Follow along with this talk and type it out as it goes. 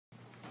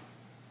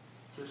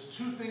There's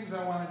two things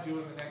I want to do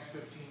in the next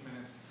 15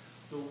 minutes.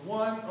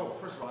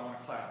 First of all, I want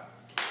to clap.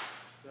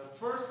 The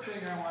first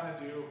thing I want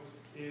to do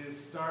is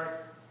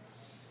start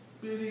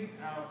spitting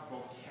out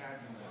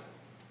vocabulary.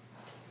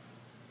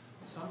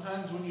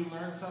 Sometimes when you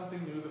learn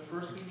something new, the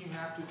first thing you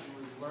have to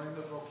do is learn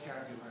the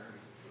vocabulary.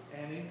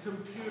 And in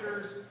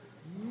computers,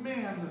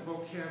 man, the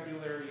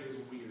vocabulary is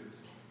weird.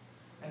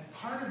 And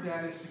part of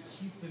that is to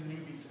keep the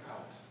newbies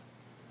out.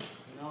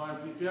 You know,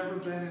 if you've ever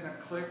been in a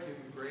clique in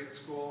grade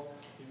school,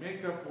 you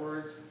make up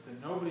words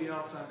that nobody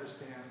else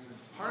understands. And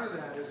part of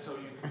that is so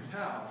you can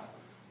tell,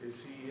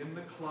 is he in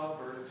the club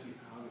or is he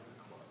out of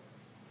the club?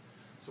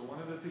 So one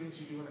of the things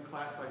you do in a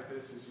class like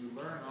this is you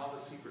learn all the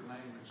secret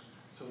language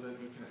so that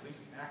you can at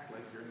least act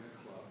like you're in the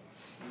club,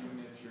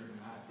 even if you're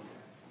not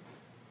yet.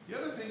 The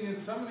other thing is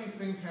some of these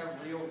things have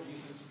real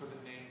reasons for the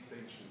names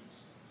they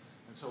choose.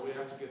 And so we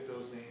have to get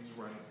those names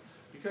right.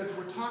 Because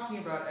we're talking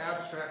about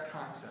abstract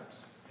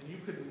concepts, and you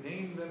could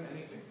name them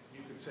anything.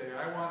 You could say,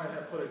 I want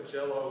to put a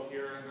jello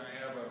here, and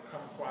I have a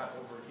kumquat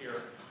over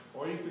here.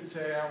 Or you could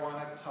say, I want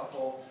a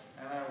tuple,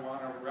 and I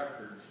want a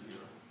record here.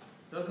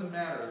 Doesn't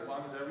matter, as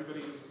long as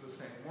everybody uses the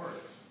same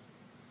words.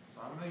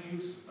 So I'm going to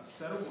use a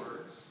set of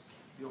words.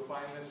 You'll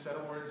find this set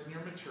of words in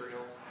your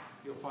materials.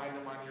 You'll find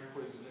them on your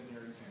quizzes and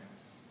your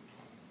exams.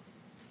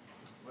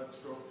 Let's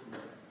go through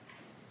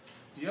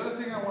it. The other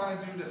thing I want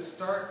to do to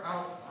start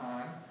out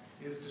on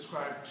is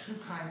describe two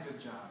kinds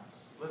of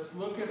jobs. Let's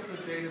look at the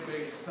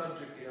database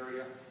subject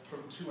area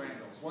from two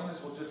angles. One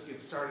is we'll just get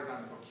started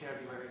on the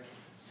vocabulary.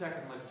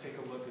 Second, let's take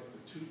a look at the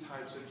two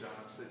types of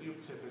jobs that you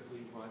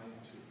typically run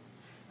into.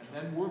 And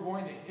then we're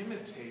going to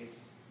imitate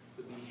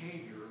the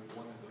behavior of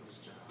one of those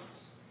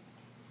jobs.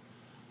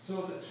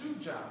 So the two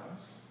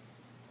jobs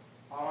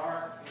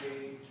are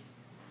a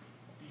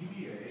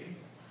DBA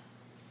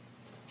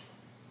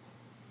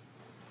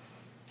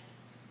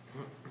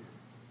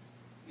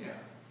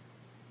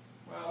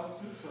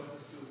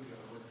let's do the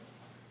other one.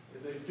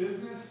 Is a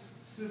business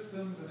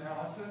systems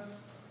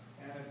analysis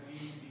and a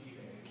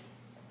DBA.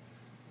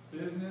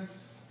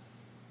 Business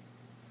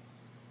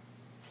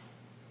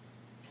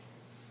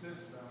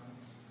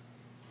systems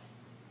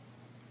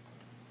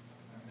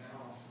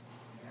analysis.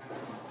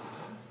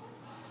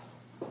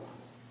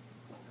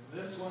 And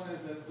this one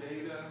is a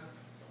database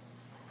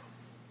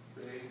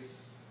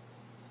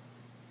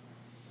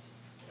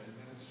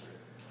administrator.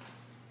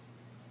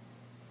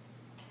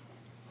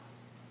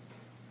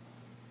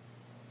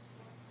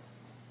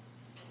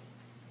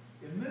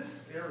 In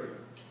this area,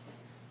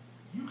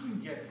 you can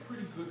get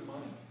pretty good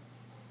money.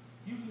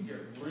 You can get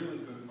really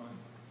good money.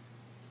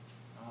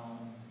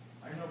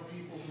 I know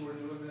people who are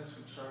doing this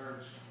who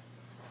charge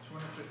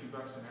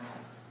 $250 an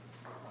hour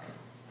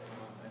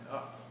and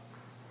up.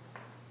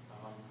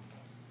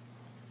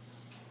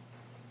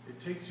 It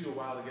takes you a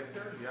while to get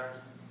there. You have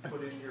to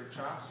put in your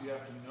chops. You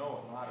have to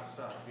know a lot of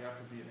stuff. You have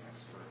to be an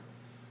expert.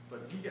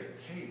 But you get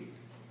paid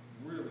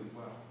really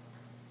well.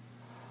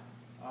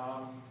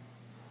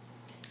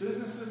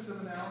 Business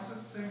system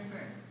analysis, same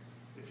thing.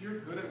 If you're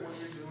good at what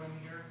you're doing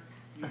here,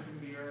 you can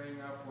be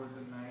earning upwards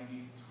of $90,000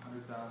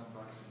 to $100,000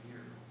 a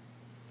year.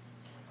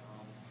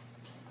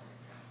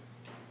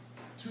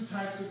 Two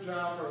types of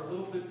job are a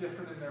little bit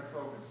different in their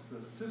focus.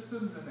 The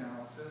systems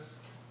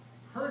analysis,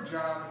 her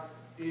job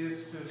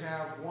is to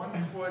have 1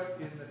 foot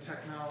in the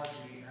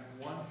technology and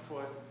 1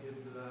 foot in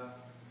the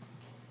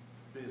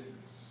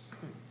business.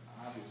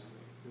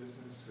 Obviously,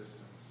 business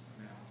systems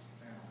analyst.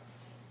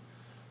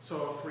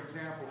 So, for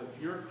example,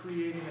 if you're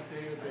creating a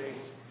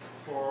database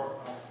for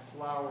a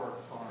flower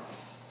farm,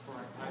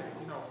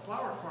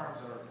 flower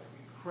farms are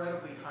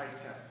incredibly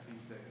high-tech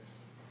these days.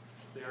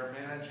 They are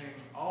managing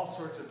all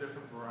sorts of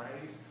different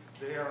varieties.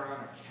 They are on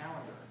a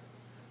calendar.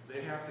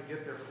 They have to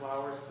get their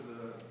flowers to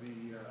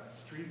the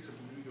streets of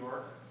New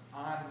York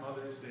on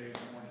Mother's Day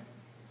morning.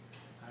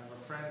 I have a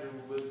friend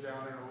who lives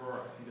down in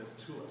Aurora. He does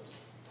tulips.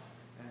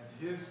 And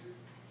his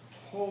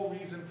whole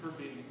reason for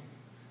being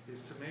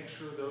is to make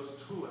sure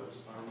those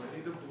tulips are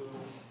ready to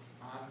bloom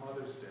on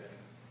Mother's Day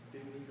in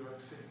New York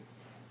City.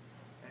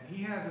 And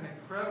he has an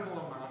incredible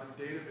amount of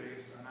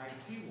database and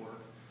IT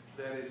work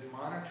that is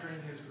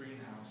monitoring his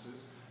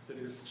greenhouses, that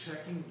is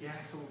checking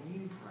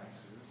gasoline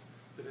prices,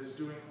 that is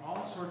doing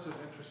all sorts of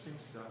interesting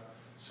stuff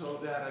so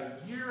that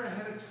a year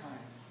ahead of time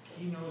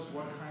he knows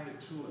what kind of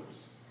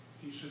tulips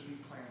he should be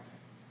planting.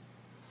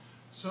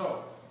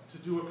 So, to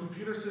do a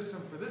computer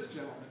system for this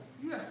gentleman,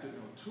 you have to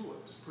know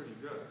tulips pretty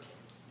good.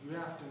 You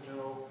have to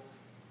know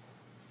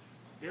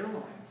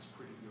airlines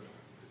pretty good,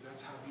 because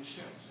that's how he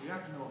ships. So you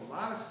have to know a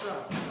lot of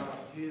stuff about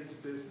his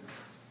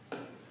business.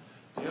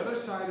 The other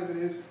side of it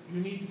is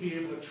you need to be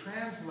able to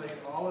translate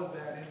all of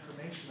that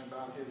information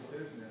about his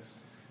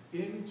business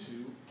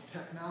into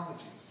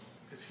technology,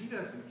 because he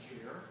doesn't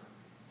care.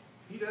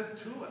 He does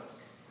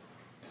tulips.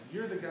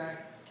 You're the guy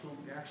who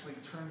actually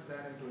turns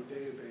that into a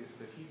database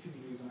that he can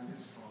use on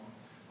his phone,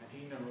 and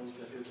he knows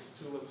that his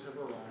tulips have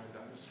arrived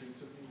on the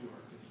streets of New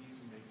York, and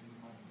he's making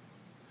money.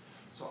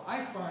 So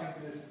I find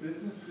this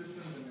business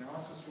systems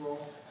analysis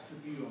role to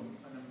be an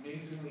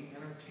amazingly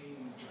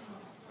entertaining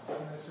job. I've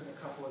done this in a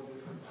couple of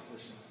different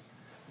positions.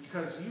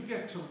 because you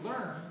get to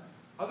learn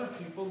other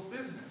people's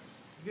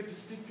business. You get to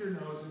stick your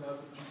nose in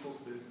other people's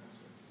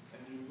businesses,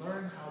 and you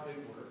learn how they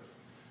work.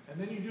 And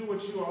then you do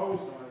what you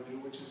always know how to do,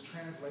 which is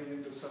translate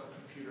into some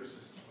computer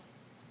system.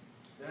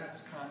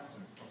 That's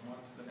constant from one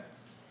to the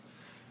next.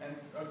 And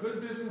a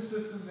good business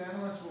systems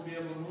analyst will be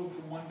able to move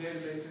from one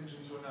database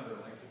engine to another.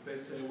 Like if they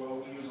say, well,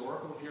 we use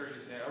Oracle here, you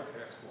say, okay,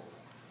 that's cool.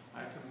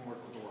 I can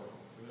work with Oracle.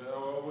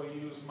 Oh, we'll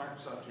use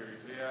Microsoft here. You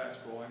say, yeah, that's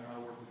cool. I know how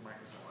to work with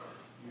Microsoft.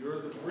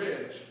 You're the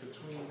bridge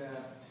between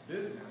that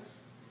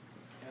business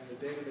and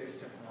the database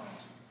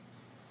technology.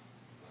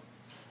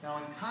 Now,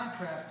 in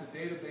contrast, a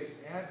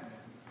database admin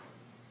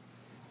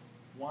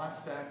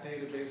wants that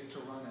database to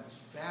run as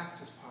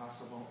fast as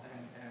possible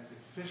and as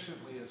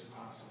efficiently as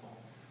possible,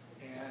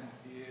 and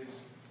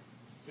is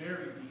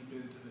very deep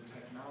into the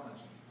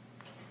technology.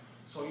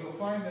 So you'll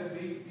find that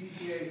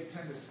DBAs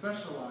tend to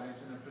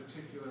specialize in a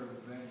particular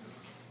vendor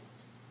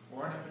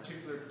or in a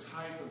particular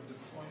type of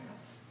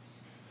deployment.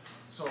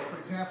 So for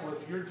example,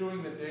 if you're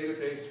doing the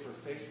database for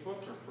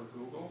Facebook or for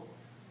Google,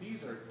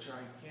 these are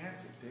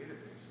gigantic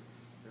databases.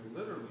 They're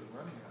literally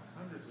running on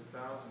hundreds of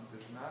thousands,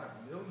 if not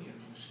a million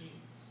machines.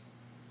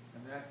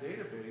 And that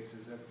database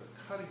is at the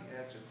cutting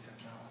edge of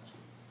technology.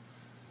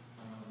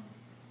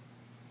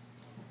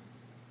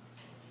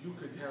 You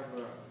could have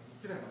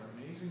an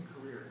amazing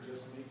career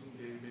just making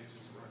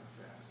databases run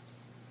fast.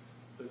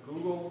 The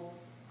Google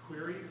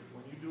query,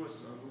 when you do a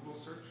Google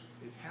search,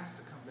 it has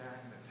to come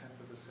back in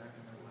 1/10 of a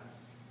second or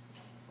less,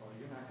 or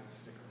you're not going to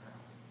stick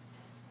around.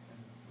 And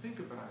think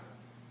about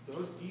it.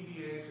 Those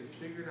DBAs have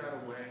figured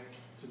out a way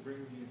to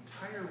bring the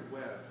entire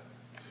web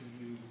to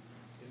you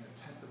in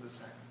 1/10 of a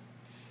second.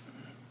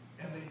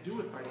 And they do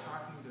it by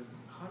talking to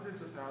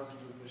hundreds of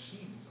thousands of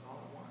machines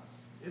all at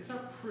once. It's a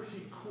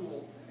pretty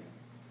cool thing.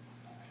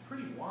 It's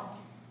pretty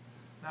wonky.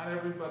 Not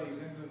everybody's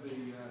into the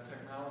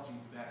technology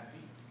that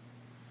deep.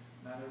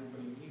 Not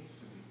everybody needs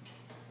to be.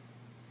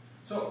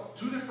 So,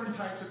 two different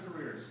types of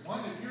careers.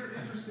 One, if you're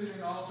interested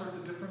in all sorts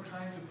of different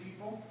kinds of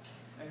people,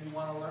 and you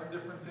want to learn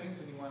different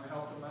things, and you want to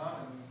help them out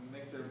and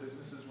make their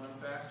businesses run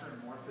faster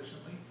and more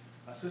efficiently,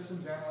 a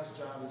systems analyst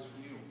job is for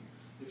you.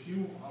 If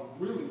you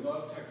really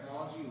love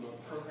technology, you love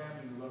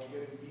programming, you love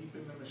getting deep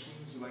into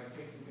machines, you like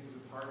taking things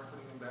apart,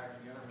 putting them back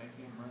together,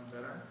 making them run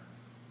better,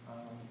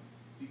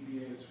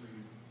 DBA is for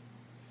you.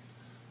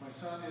 My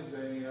son is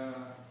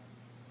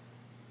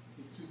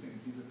he's two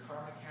things. He's a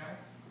car mechanic.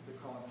 They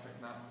call him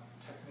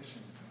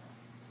technicians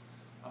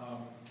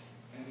now.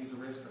 And he's a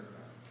race car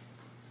driver.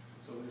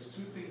 So there's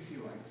two things he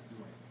likes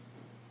doing.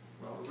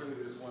 Well, really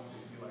there's one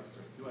thing he likes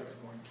doing. He likes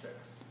going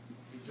fast.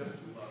 He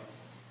just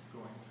loves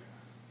going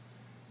fast.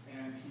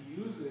 And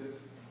he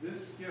uses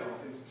this skill,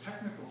 his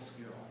technical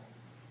skill,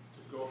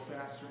 to go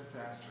faster and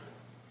faster.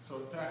 So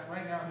in fact,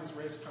 right now his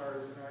race car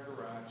is in our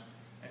garage,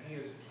 and he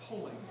is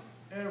pulling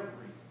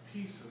every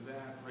piece of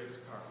that race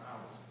car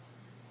out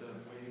that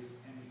weighs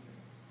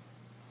anything.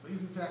 So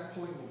he's in fact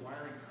pulling the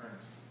wiring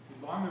harness.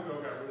 He long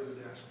ago got rid of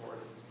the dashboard.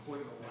 He's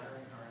pulling the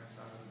wiring harness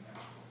out of the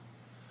dashboard.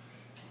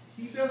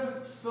 He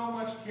doesn't so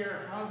much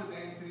care how the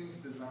dang thing's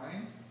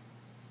designed.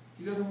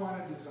 He doesn't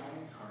want to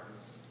design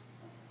cars.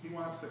 He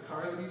wants the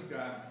car that he's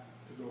got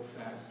to go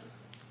faster.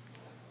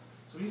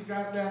 So he's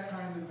got that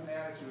kind of an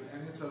attitude,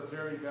 and it's a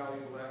very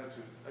valuable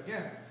attitude.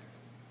 Again,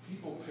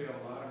 people pay a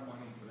lot of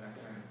money for that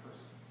kind of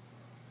person.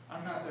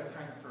 I'm not that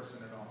kind of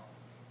person at all.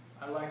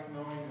 I like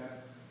knowing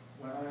that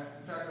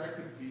in fact, I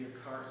could be a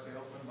car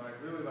salesman, but I'd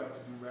really like to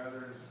do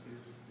rather is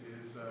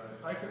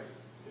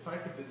if I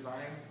could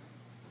design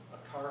a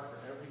car for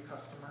every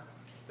customer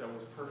that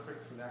was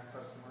perfect for that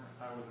customer,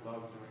 I would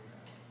love doing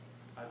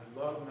that. I'd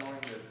love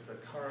knowing that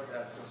the car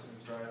that person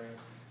is driving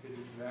is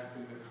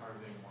exactly the car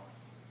they want.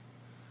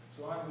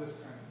 So I'm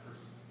this kind of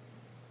person.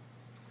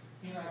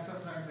 He and I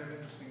sometimes have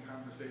interesting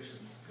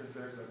conversations because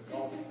there's a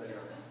gulf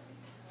there.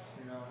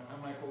 You know,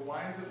 I'm like, well,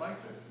 why is it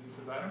like this? And he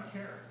says, I don't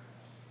care.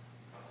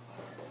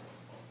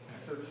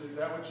 I said, is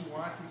that what you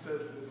want? He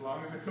says, as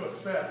long as it goes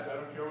fast, I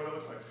don't care what it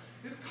looks like.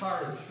 His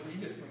car is 3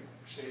 different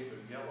shades of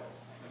yellow.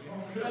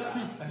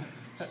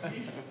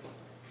 Jeez.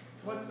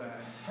 What the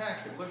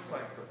heck? It looks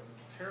like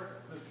terrible.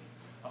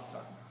 I'll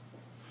stop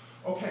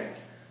now. Okay.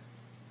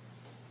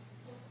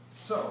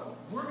 So,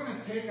 we're going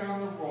to take on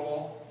the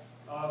role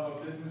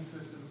of a business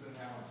systems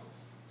analysis.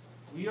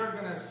 We are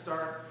going to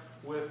start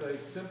with a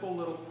simple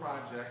little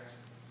project,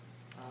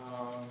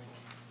 a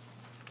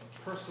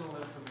personal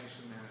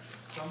information management.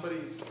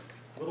 Somebody's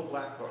little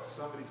black book,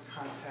 somebody's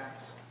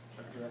contact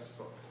address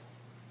book.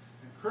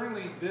 And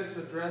currently this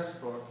address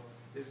book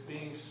is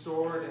being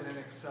stored in an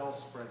Excel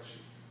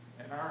spreadsheet.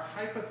 And our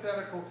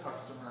hypothetical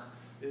customer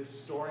is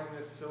storing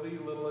this silly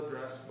little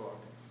address book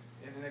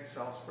in an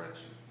Excel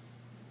spreadsheet.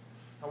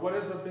 Now what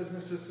does a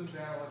business systems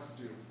analyst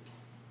do?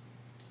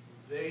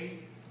 They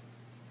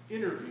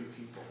interview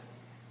people.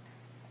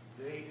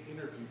 They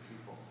interview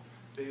people.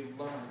 They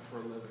learn for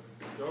a living.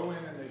 They go in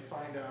and they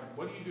find out,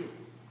 what do you do?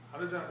 How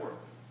does that work?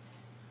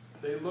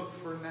 They look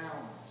for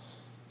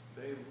nouns.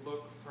 They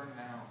look for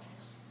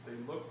nouns. They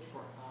look for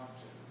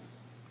objects.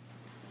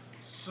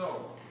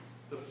 So,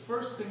 the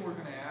first thing we're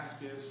going to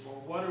ask is,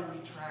 well, what are we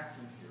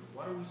tracking here?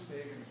 What are we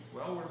saving?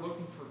 Well, we're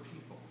looking for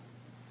people.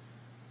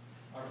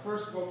 Our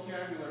first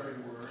vocabulary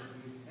word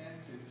is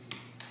entity.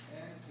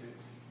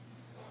 Entity.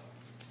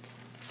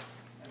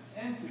 An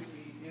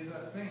entity is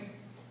a thing.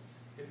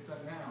 It's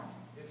a noun.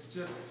 It's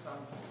just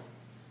something.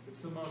 It's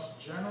the most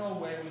general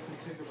way we can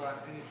think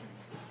about anything.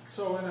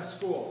 So in a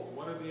school,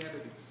 what are the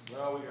entities?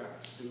 Well, we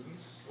got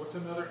students. What's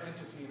another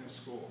entity in a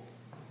school?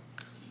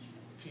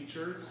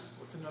 Teachers.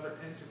 What's another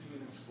entity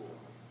in a school?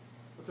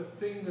 What's a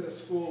thing that a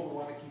school would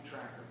want to keep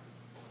track of?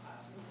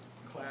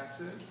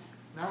 Classes.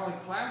 Not only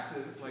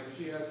classes like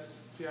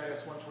CIS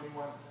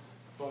 121,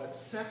 but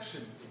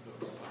sections of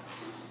those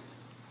classes.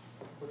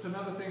 What's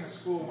another thing a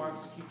school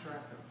wants to keep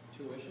track of?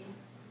 Tuition?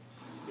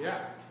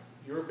 Yeah.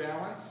 Your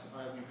balance.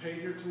 You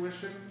paid your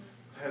tuition.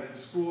 Has the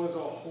school as a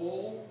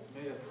whole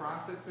made a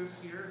profit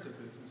this year? It's a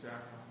business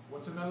outcome.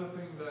 What's another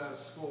thing the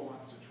school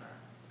wants to track?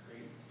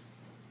 Grades.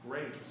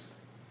 Grades.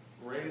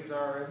 Grades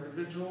are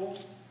individual.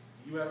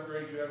 You have a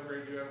grade, you have a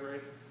grade, you have a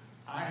grade.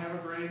 I have a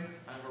grade,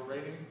 I have a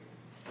rating.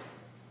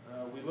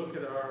 We look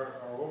at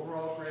our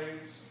overall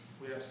grades.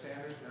 We have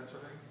standards, that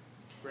sort of thing.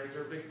 Grades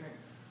are a big thing.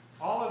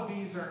 All of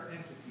these are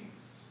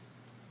entities.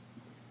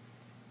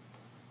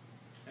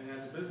 And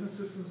as a business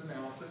systems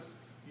analysis,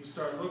 you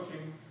start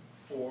looking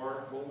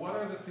for, well, what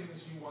are the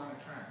things you want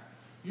to track?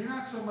 You're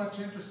not so much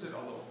interested,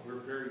 although we're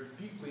very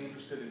deeply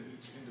interested in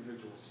each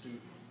individual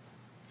student.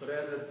 But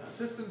as a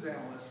systems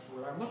analyst,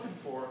 what I'm looking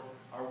for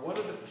are what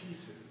are the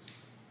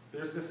pieces.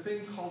 There's this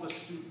thing called a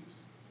student.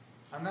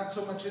 I'm not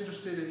so much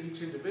interested in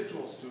each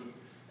individual student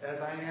as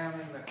I am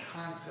in the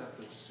concept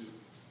of student.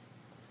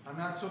 I'm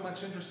not so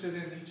much interested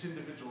in each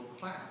individual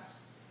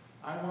class.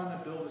 I want to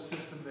build a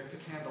system that can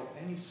handle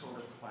any sort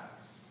of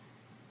class.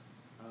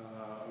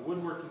 A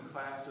woodworking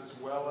class as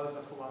well as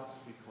a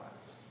philosophy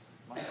class.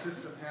 My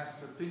system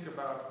has to think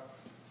about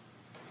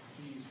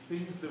these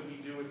things that we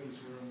do in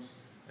these rooms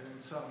and in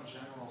some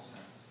general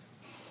sense.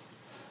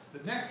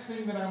 The next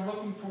thing that I'm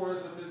looking for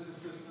as a business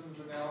systems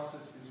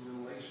analysis is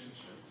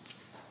relationships.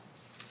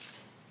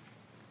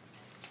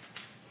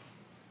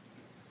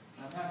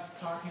 I'm not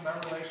talking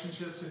about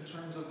relationships in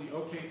terms of the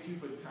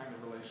OkCupid kind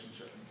of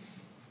relationship.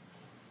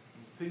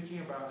 I'm thinking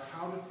about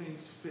how do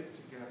things fit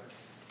together.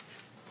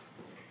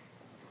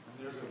 And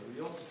there's a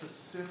real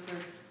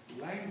specific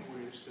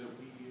language that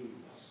we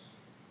use.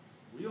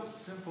 Real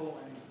simple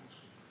language.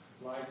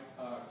 Like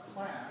a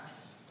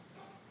class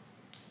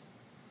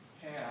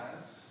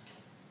has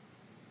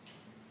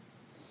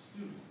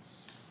students.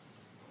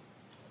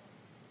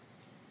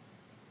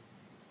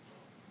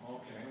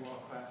 Okay,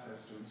 well, a class has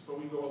students, but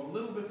we go a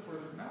little bit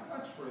further, not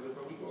much further,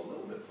 but we go a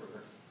little bit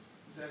further.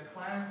 We say a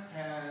class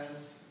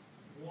has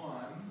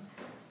one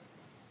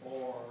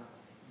or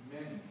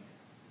many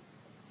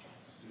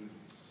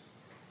students.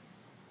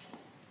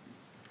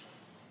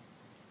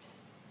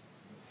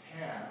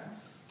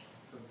 Has,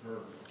 it's a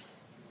verb.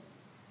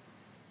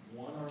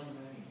 One or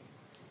many.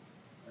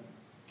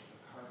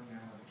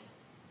 Cardinality.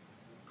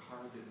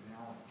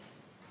 Cardinality.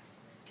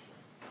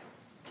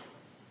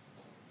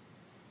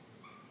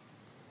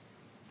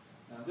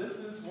 Now this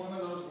is one of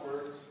those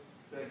words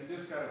that you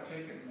just got to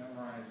take it and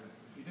memorize it.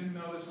 If you didn't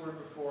know this word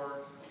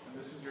before, and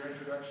this is your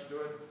introduction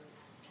to it,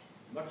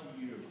 lucky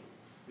you.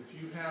 If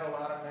you've had a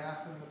lot of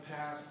math in the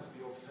past,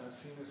 you'll have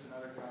seen this in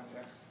other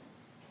contexts,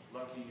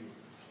 lucky you.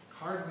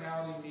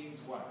 Cardinality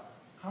means what?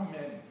 How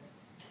many?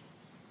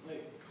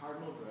 Like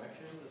cardinal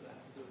direction, does that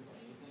have to do with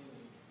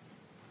anything?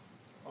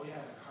 Oh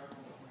yeah, the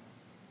cardinal points.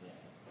 Yeah.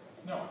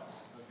 No.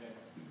 Okay.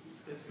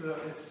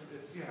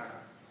 It's yeah.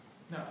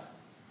 No.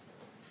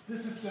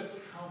 This is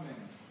just how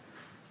many.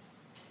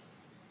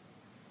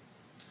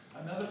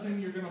 Another thing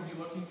you're going to be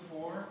looking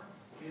for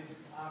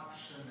is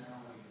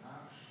optionality.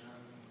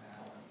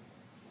 Optionality.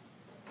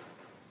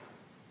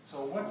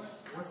 So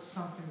what's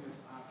something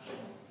that's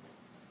optional?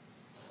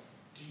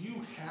 Do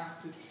you have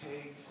to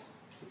take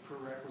the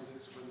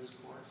prerequisites for this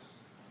course?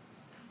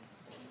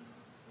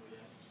 Oh,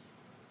 yes.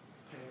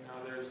 Okay, now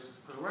there's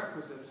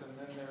prerequisites and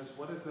then there's,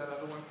 what is that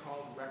other one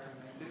called?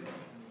 Recommended?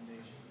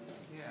 Recommendation.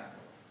 Yeah.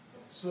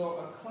 So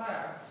a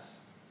class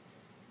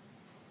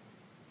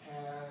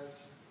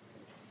has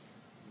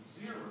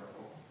zero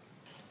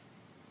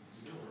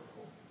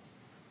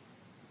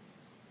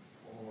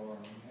or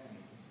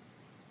many.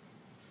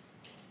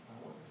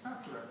 It's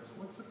not prerequisite.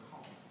 What's it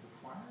called?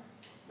 Required?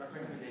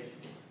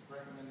 Recommendation.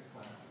 Recommended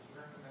classes.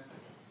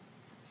 Recommended.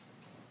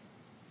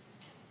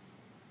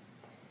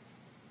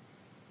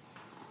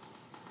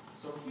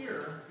 So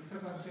here,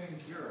 because I'm saying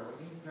zero,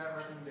 it means that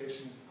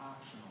recommendation is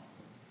optional.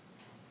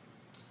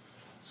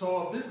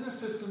 So a business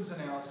systems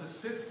analysis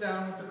sits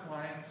down with the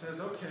client and says,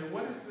 okay,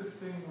 what is this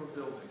thing we're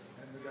building?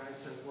 And the guy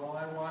says, well,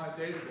 I want a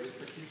database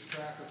that keeps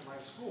track of my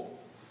school.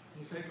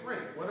 And you say,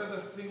 great, what are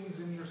the things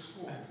in your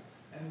school?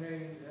 And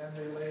they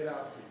lay it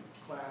out for you.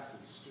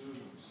 Classes,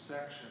 students,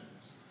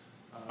 sections,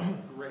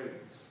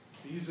 grades.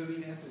 These are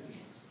the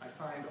entities. I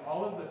find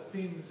all of the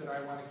things that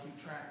I want to keep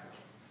track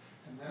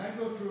of. And then I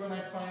go through and I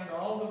find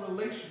all the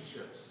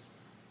relationships.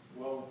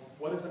 Well,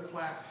 what does a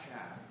class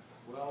have?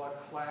 Well,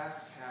 a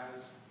class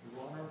has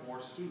one or more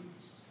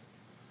students.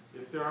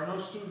 If there are no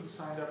students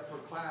signed up for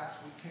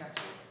class, we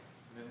cancel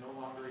it, and it no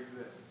longer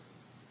exists.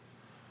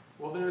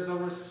 Well, there's a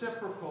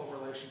reciprocal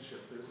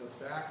relationship. There's a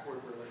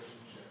backward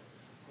relationship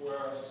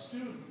where a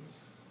student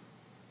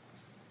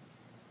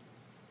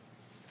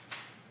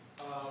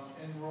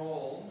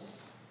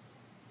enrolls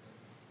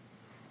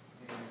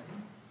in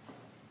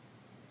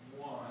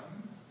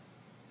one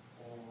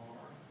or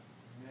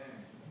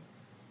many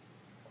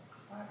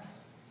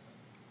classes.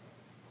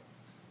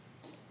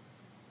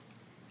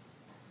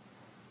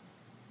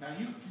 Now,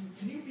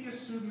 can you be a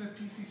student at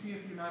PCC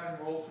if you're not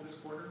enrolled for this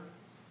quarter?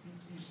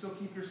 You still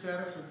keep your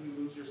status, or do you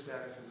lose your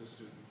status as a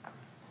student?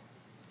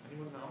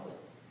 Anyone know?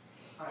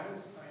 I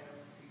was signed up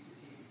for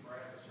PCC before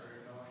I ever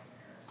started going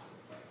there, so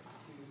like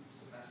 2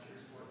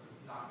 semesters worth of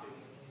not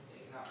doing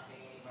anything, not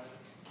paying anybody.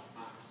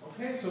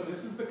 Okay, so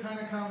this is the kind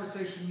of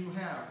conversation you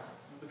have.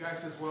 The guy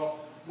says,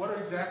 well, what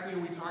exactly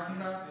are we talking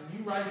about? And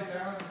you write it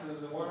down and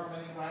says, what are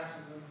many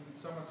classes? And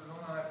someone says, oh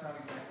no, that's not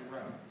exactly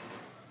right.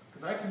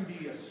 Because I can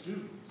be a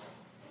student.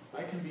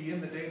 I can be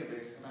in the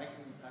database, and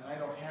I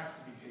don't have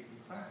to be taking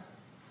classes.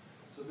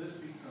 So this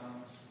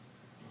becomes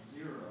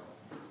 0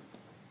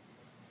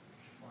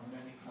 or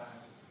many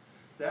classes.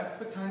 That's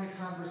the kind of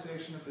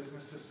conversation a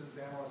business systems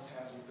analyst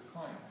has with the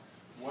client.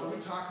 What are we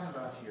talking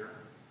about here?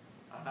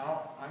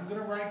 Now, I'm going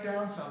to write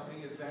down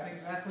something. Is that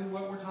exactly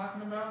what we're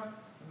talking about?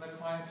 And the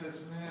client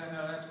says, nah,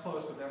 no, that's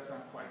close, but that's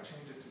not quite.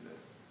 Change it to this.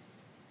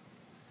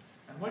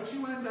 And what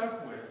you end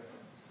up with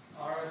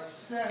are a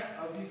set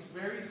of these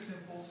very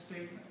simple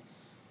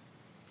statements.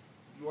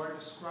 You are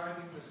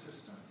describing the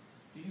system.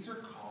 These are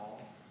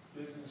called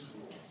business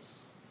rules.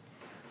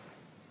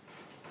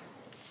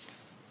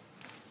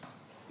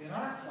 In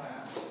our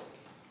class,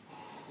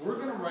 we're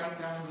going to write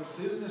down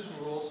the business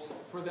rules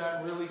for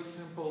that really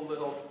simple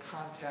little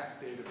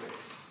contact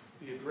database,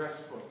 the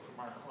address book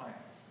from our client.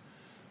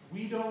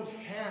 We don't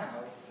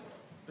have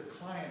the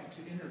client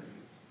to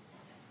interview.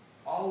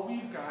 All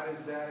we've got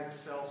is that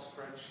Excel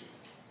spreadsheet.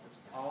 That's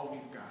all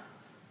we've got.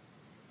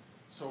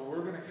 So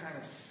we're going to kind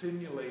of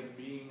simulate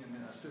being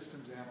a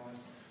systems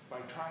analyst by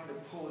trying to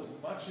pull as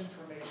much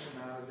information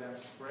out of that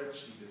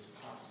spreadsheet as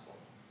possible.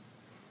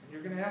 And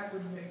you're going to have to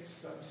make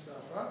some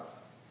stuff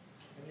up,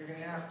 and you're going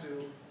to have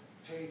to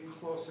pay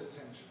close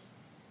attention.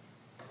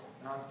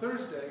 Now on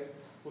Thursday,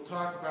 we'll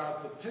talk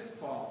about the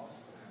pitfalls,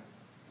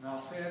 and I'll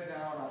say it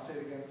now and I'll say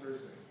it again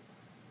Thursday.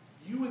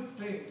 You would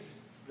think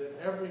that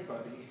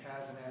everybody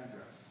has an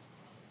address.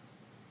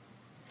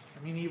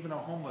 I mean, even a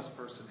homeless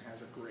person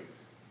has a grate.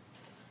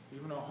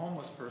 Even a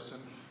homeless person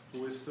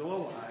who is still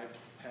alive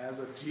has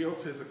a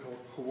geophysical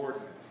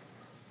coordinate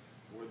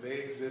where they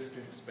exist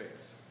in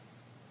space.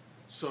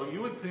 So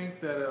you would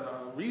think that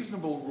a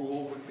reasonable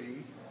rule would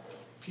be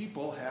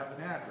people have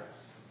an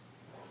address.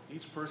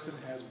 Each person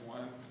has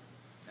one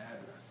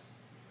address.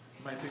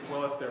 You might think,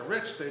 well, if they're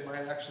rich, they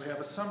might actually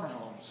have a summer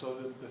home. So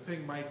the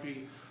thing might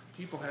be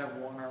people have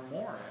one or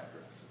more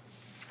addresses.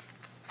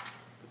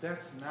 But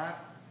that's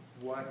not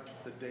what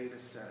the data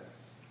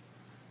says.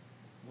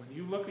 When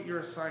you look at your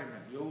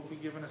assignment, you'll be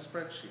given a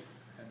spreadsheet,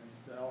 and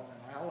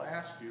I'll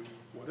ask you,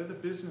 what are the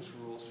business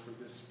rules for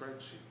this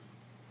spreadsheet?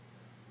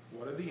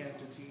 What are the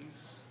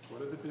entities?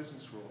 What are the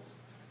business rules?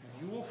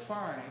 And you will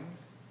find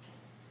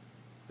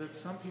that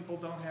some people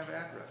don't have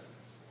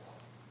addresses.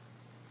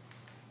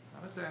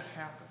 How does that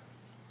happen?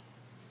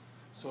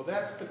 So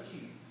that's the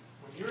key.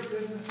 When you're a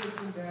business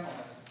systems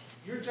analyst,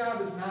 your job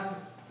is not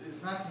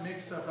to make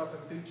stuff up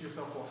and think to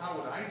yourself, well, how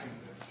would I do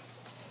this?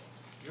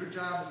 Your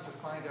job is to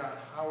find out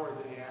how are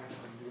they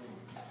actually doing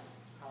this.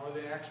 How are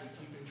they actually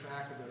keeping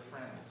track of their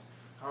friends?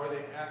 How are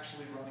they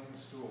actually running the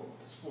school?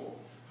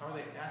 How are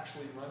they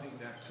actually running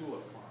that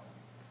tulip farm?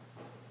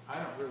 I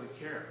don't really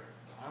care.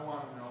 I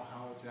want to know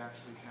how it's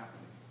actually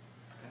happening.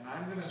 And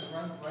I'm going to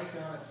write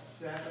down a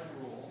set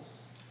of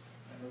rules,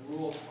 and the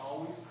rules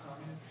always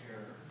come in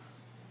pairs.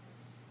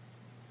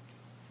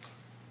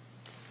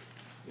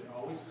 They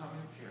always come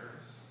in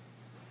pairs,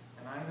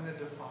 and I'm going to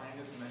define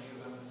as many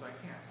of them as I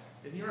can.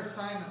 In your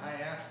assignment, I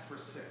asked for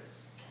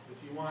 6.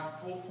 If you want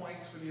full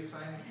points for the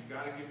assignment, you've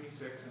got to give me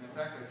 6. And in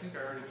fact, I think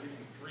I already gave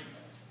you 3.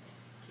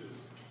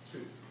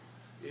 2.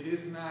 It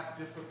is not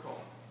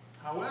difficult.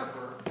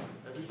 However,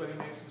 everybody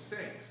makes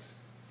mistakes.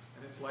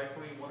 And it's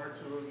likely 1 or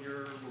 2 of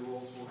your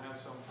rules will have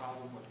some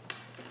problem with it.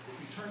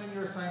 If you turn in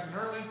your assignment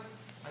early,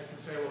 I can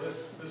say, well,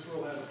 this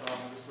rule has a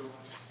problem, this rule.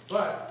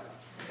 But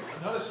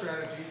another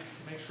strategy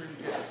to make sure you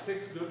get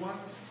 6 good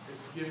ones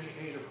is to give me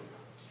 8 of them.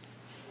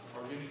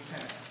 Or give me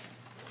 10.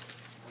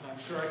 And I'm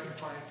sure I can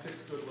find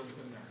 6 good ones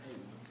in there. And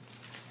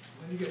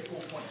then you get full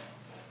points.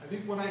 I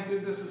think when I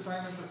did this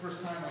assignment the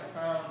first time, I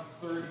found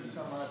 30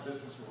 some odd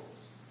business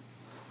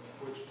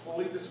rules, which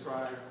fully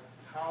describe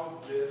how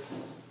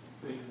this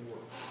thing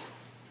works.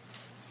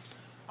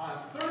 On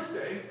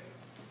Thursday,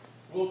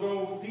 we'll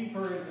go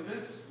deeper into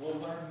this. We'll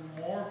learn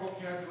more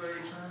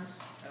vocabulary terms,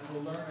 and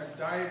we'll learn a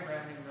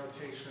diagramming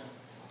notation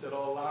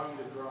that'll allow you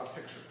to draw a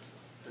picture.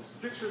 Because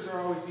pictures are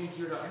always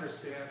easier to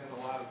understand than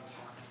a lot of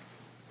talk.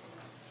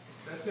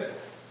 That's it.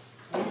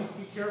 please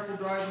be careful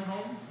driving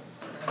home.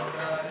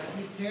 And if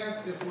you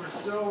can't, if we're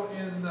still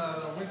in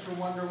Winter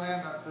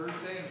Wonderland on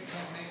Thursday and you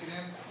can't make it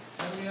in,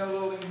 send me a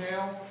little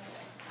email.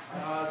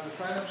 Is the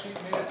sign-up sheet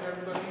made it to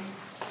everybody?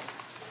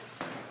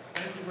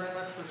 Thank you very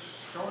much for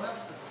showing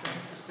up, and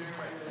thanks for staying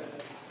right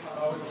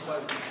there. Always a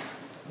pleasure.